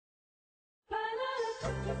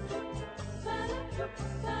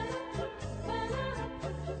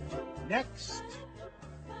Next.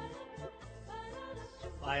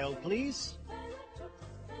 File, please.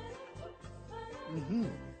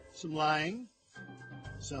 Some lying,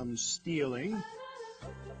 some stealing,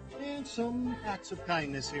 and some acts of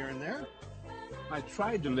kindness here and there. I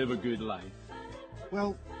tried to live a good life.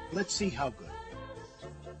 Well, let's see how good.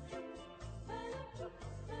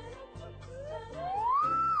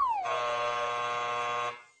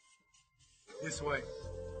 This way.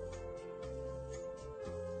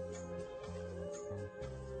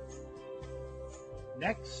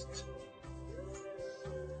 Next.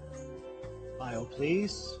 File,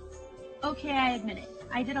 please. Okay, I admit it.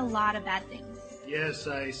 I did a lot of bad things. Yes,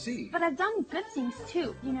 I see. But I've done good things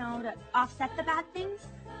too, you know, to offset the bad things.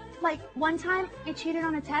 Like, one time, I cheated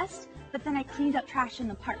on a test, but then I cleaned up trash in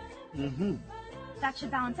the park. That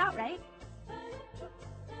should balance out, right?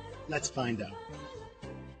 Let's find out.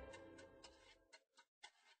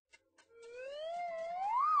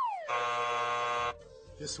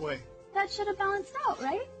 This way. That should have balanced out,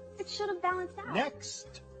 right? It should have balanced out.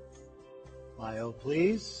 Next. File,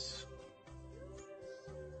 please.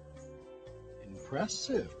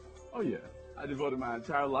 Impressive. Oh, yeah. I devoted my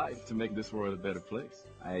entire life to make this world a better place.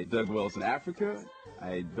 I dug wells in Africa.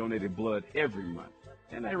 I donated blood every month.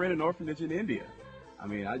 And I ran an orphanage in India. I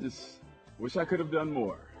mean, I just wish I could have done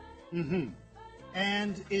more.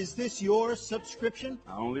 And is this your subscription?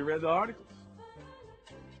 I only read the articles.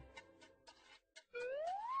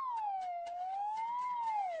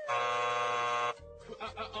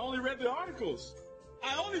 I only read the articles.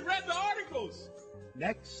 I only read the articles.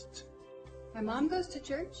 Next. My mom goes to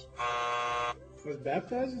church. Was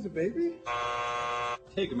baptized as a baby?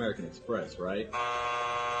 Take American Express, right?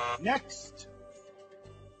 Next.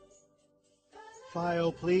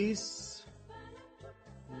 File, please.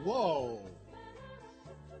 Whoa.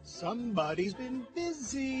 Somebody's been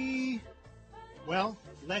busy. Well,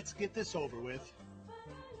 let's get this over with.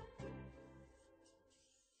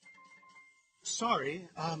 Sorry,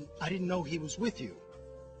 I didn't know he was with you.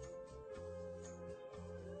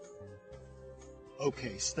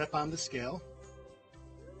 Okay, step on the scale.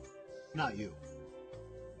 Not you.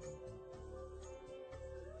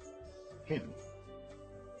 Him.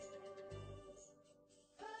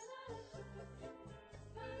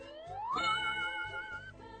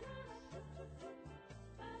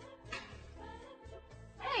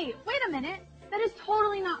 Hey, wait a minute. That is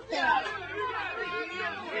totally not fair.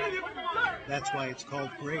 That's why it's called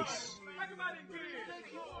grace.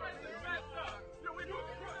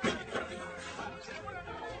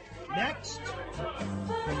 Next.